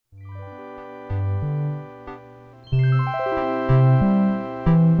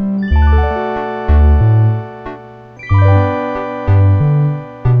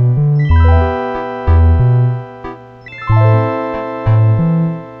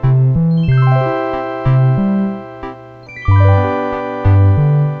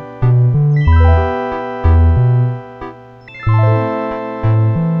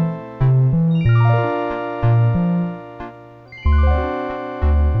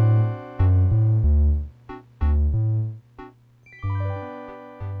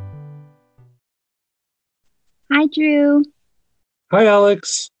Hi, Drew. Hi,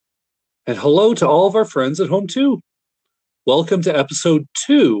 Alex. And hello to all of our friends at home, too. Welcome to episode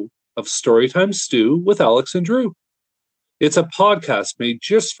 2 of Storytime Stew with Alex and Drew. It's a podcast made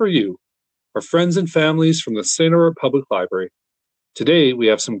just for you, our friends and families from the St. Aurora Public Library. Today, we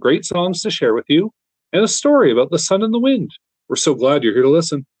have some great songs to share with you and a story about the sun and the wind. We're so glad you're here to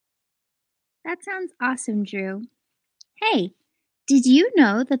listen. That sounds awesome, Drew. Hey, did you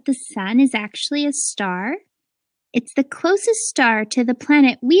know that the sun is actually a star? It's the closest star to the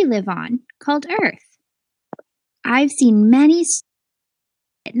planet we live on, called Earth. I've seen many stars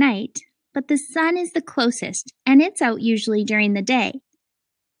at night, but the sun is the closest, and it's out usually during the day.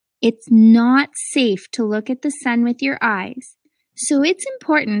 It's not safe to look at the sun with your eyes, so it's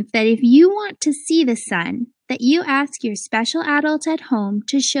important that if you want to see the sun, that you ask your special adult at home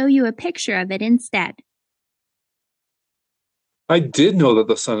to show you a picture of it instead. I did know that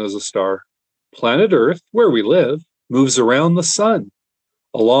the sun is a star. Planet Earth, where we live, moves around the sun,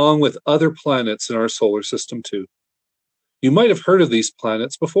 along with other planets in our solar system, too. You might have heard of these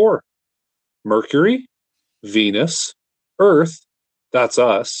planets before. Mercury, Venus, Earth, that's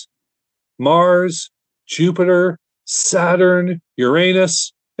us, Mars, Jupiter, Saturn,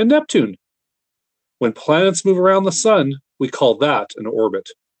 Uranus, and Neptune. When planets move around the sun, we call that an orbit.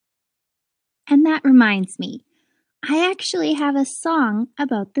 And that reminds me, I actually have a song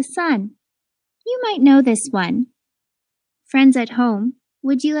about the sun. You might know this one. Friends at home,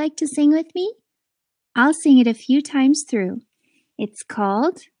 would you like to sing with me? I'll sing it a few times through. It's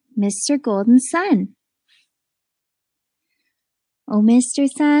called Mr. Golden Sun. Oh, Mr.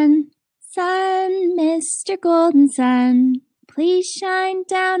 Sun, Sun, Mr. Golden Sun, please shine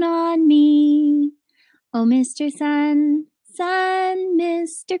down on me. Oh, Mr. Sun, Sun,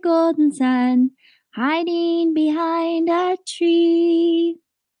 Mr. Golden Sun, hiding behind a tree.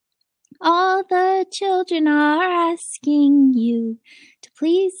 All the children are asking you to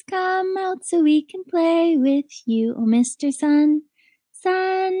please come out so we can play with you. Oh, Mr. Sun,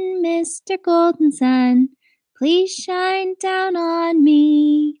 Sun, Mr. Golden Sun, please shine down on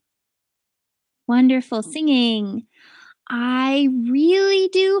me. Wonderful singing. I really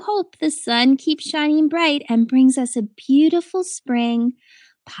do hope the sun keeps shining bright and brings us a beautiful spring,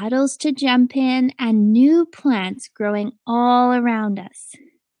 puddles to jump in, and new plants growing all around us.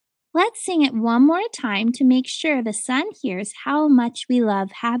 Let's sing it one more time to make sure the sun hears how much we love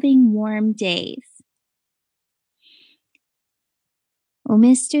having warm days. Oh,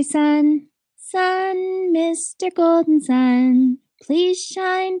 Mr. Sun, Sun, Mr. Golden Sun, please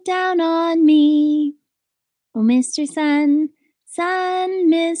shine down on me. Oh, Mr. Sun, Sun,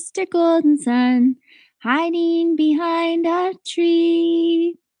 Mr. Golden Sun, hiding behind a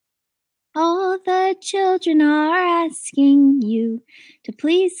tree. All the children are asking you to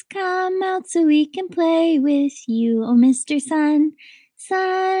please come out so we can play with you. Oh, Mr. Sun,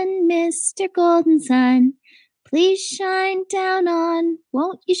 Sun, Mr. Golden Sun, please shine down on,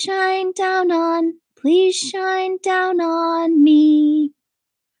 won't you shine down on, please shine down on me.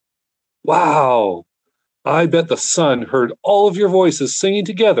 Wow! I bet the sun heard all of your voices singing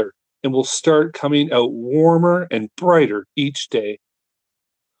together and will start coming out warmer and brighter each day.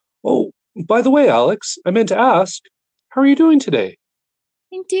 Oh, by the way, Alex, I meant to ask, how are you doing today?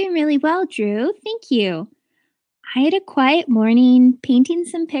 I'm doing really well, Drew. Thank you. I had a quiet morning, painting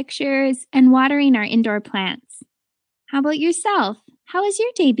some pictures and watering our indoor plants. How about yourself? How has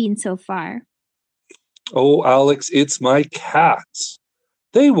your day been so far? Oh, Alex, it's my cats.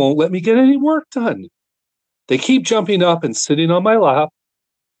 They won't let me get any work done. They keep jumping up and sitting on my lap.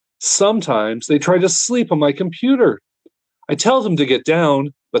 Sometimes they try to sleep on my computer. I tell them to get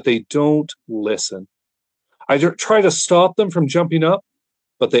down, but they don't listen. Try to stop them from jumping up,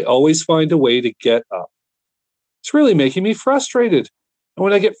 but they always find a way to get up. It's really making me frustrated. And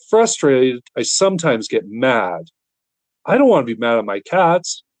when I get frustrated, I sometimes get mad. I don't want to be mad at my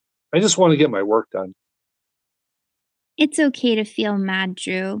cats. I just want to get my work done. It's okay to feel mad,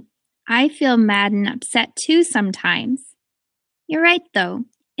 Drew. I feel mad and upset too sometimes. You're right, though.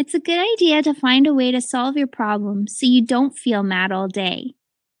 It's a good idea to find a way to solve your problem so you don't feel mad all day.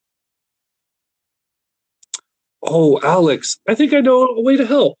 Oh, Alex, I think I know a way to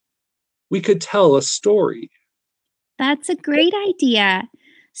help. We could tell a story. That's a great idea.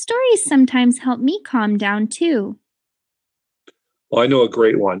 Stories sometimes help me calm down too. Well, I know a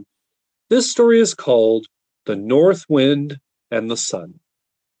great one. This story is called The North Wind and the Sun.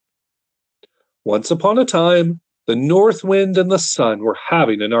 Once upon a time, the north wind and the sun were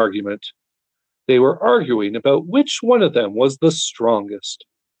having an argument. They were arguing about which one of them was the strongest.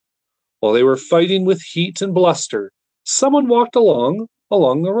 While they were fighting with heat and bluster, someone walked along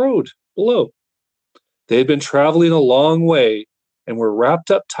the road below. They had been traveling a long way and were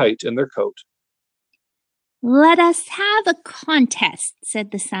wrapped up tight in their coat. "Let us have a contest,"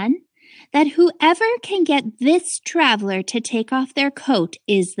 said the sun, "that whoever can get this traveler to take off their coat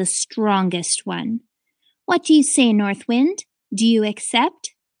is the strongest one. What do you say, North Wind? Do you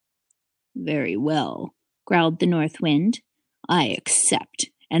accept?" "Very well," growled the North Wind. "I accept,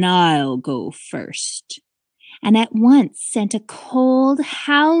 and I'll go first," and at once sent a cold,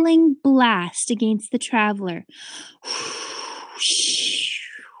 howling blast against the traveler.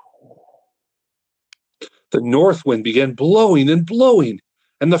 The north wind began blowing and blowing,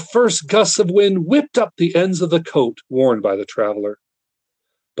 and the first gusts of wind whipped up the ends of the coat worn by the traveler.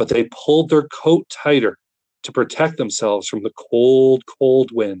 But they pulled their coat tighter to protect themselves from the cold,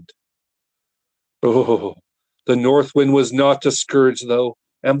 cold wind. Oh, the north wind was not discouraged, though,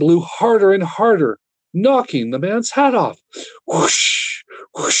 and blew harder and harder, knocking the man's hat off. Whoosh,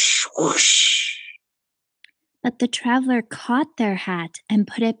 whoosh, whoosh. But the traveler caught their hat and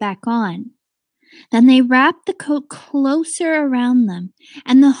put it back on. Then they wrapped the coat closer around them,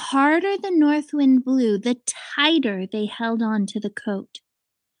 and the harder the north wind blew, the tighter they held on to the coat.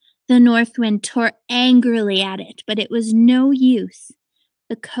 The north wind tore angrily at it, but it was no use.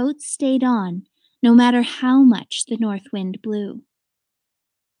 The coat stayed on, no matter how much the north wind blew.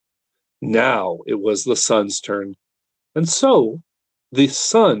 Now it was the sun's turn, and so the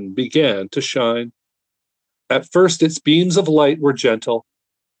sun began to shine. At first its beams of light were gentle,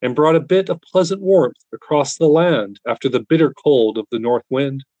 and brought a bit of pleasant warmth across the land after the bitter cold of the north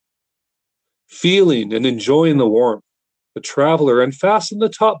wind. Feeling and enjoying the warmth, the traveler unfastened the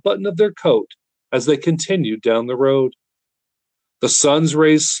top button of their coat as they continued down the road. The sun's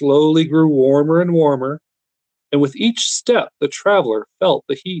rays slowly grew warmer and warmer, and with each step the traveler felt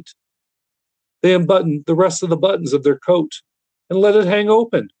the heat. They unbuttoned the rest of the buttons of their coat and let it hang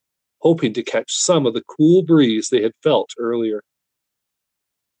open, hoping to catch some of the cool breeze they had felt earlier.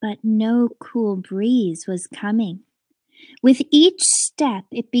 But no cool breeze was coming. With each step,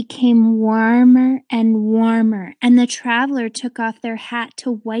 it became warmer and warmer, and the traveler took off their hat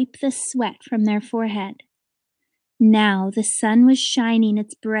to wipe the sweat from their forehead. Now the sun was shining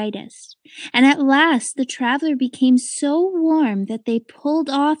its brightest, and at last the traveler became so warm that they pulled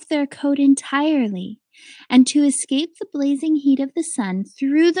off their coat entirely, and to escape the blazing heat of the sun,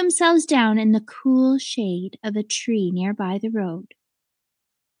 threw themselves down in the cool shade of a tree nearby the road.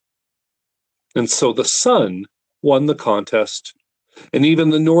 And so the sun won the contest, and even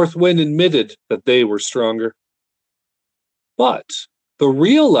the north wind admitted that they were stronger. But the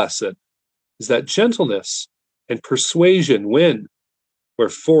real lesson is that gentleness and persuasion win where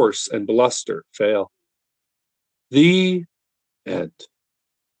force and bluster fail. The end.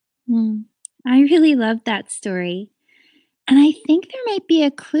 I really loved that story. And I think there might be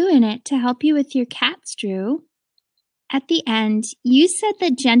a clue in it to help you with your cats, Drew. At the end, you said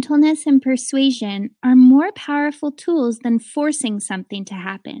that gentleness and persuasion are more powerful tools than forcing something to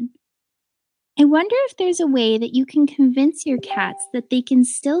happen. I wonder if there's a way that you can convince your cats that they can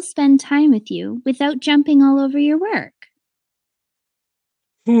still spend time with you without jumping all over your work.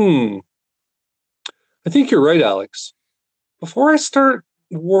 I think you're right, Alex. Before I start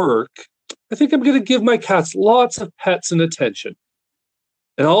work, I think I'm going to give my cats lots of pets and attention.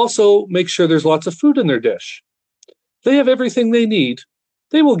 And I'll also make sure there's lots of food in their dish. They have everything they need.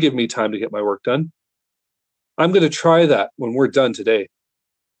 They will give me time to get my work done. I'm going to try that when we're done today.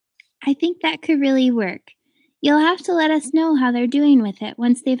 I think that could really work. You'll have to let us know how they're doing with it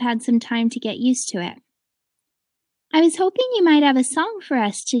once they've had some time to get used to it. I was hoping you might have a song for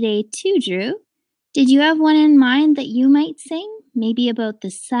us today too, Drew. Did you have one in mind that you might sing? Maybe about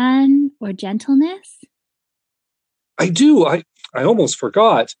the sun or gentleness? I do. I almost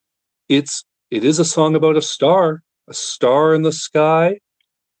forgot. It is a song about a star in the sky.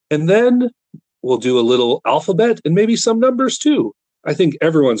 And then we'll do a little alphabet and maybe some numbers too. I think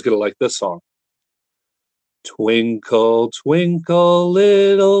everyone's going to like this song. Twinkle, twinkle,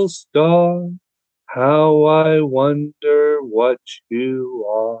 little star, how I wonder what you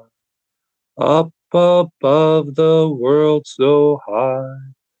are. Up above the world so high,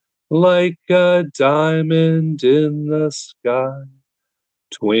 like a diamond in the sky.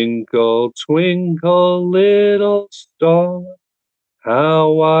 Twinkle, twinkle, little star,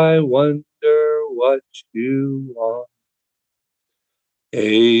 how I wonder what you are.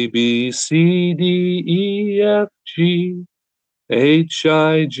 A, B, C, D, E, F, G, H,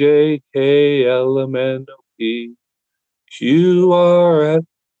 I, J, K, L, M, N, O, P, Q, R, S,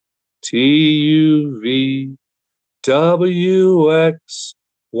 T, U, V, W, X,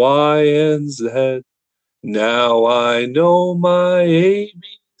 Y, and Z. Now I know my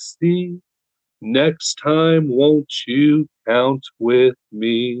ABC. Next time, won't you count with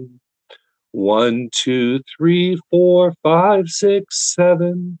me? 1, 2, 3, 4, 5, 6,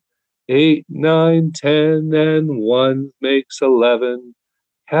 7, 8, 9, 10, and 1 makes 11.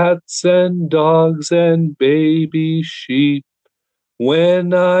 Cats and dogs and baby sheep.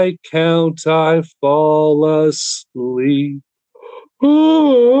 When I count, I fall asleep.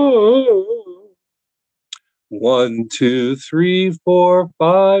 1, 2, 3, 4,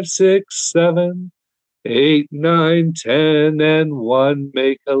 5, 6, 7, 8, 9, 10, and 1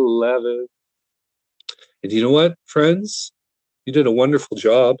 make 11. And you know what, friends? You did a wonderful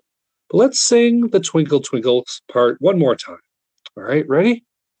job. But let's sing the Twinkle Twinkle part one more time. All right, ready?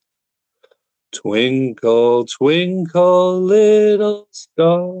 Twinkle, twinkle, little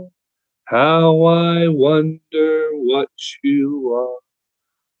star, how I wonder what you are.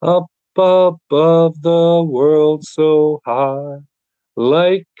 Up above the world so high,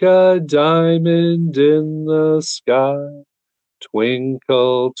 like a diamond in the sky.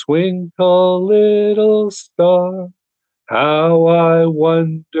 Twinkle, twinkle, little star, how I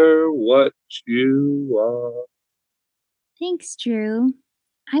wonder what you are. Thanks, Drew.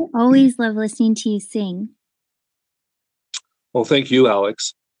 I always love listening to you sing. Well, thank you,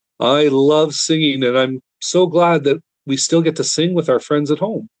 Alex. I love singing, and I'm so glad that we still get to sing with our friends at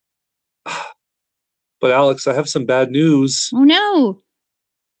home. But, Alex, I have some bad news. Oh, no.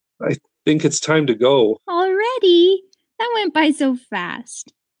 I think it's time to go. Already? That went by so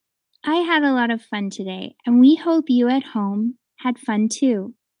fast. I had a lot of fun today, and we hope you at home had fun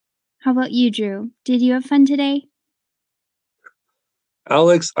too. How about you, Drew? Did you have fun today?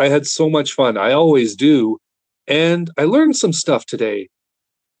 Alex, I had so much fun. I always do. And I learned some stuff today.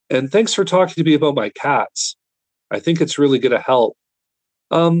 And thanks for talking to me about my cats. I think it's really going to help.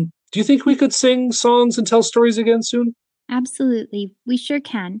 Do you think we could sing songs and tell stories again soon? Absolutely. We sure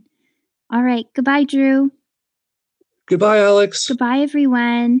can. All right. Goodbye, Drew. Goodbye, Alex. Goodbye,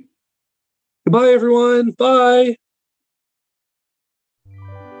 everyone. Goodbye, everyone. Bye.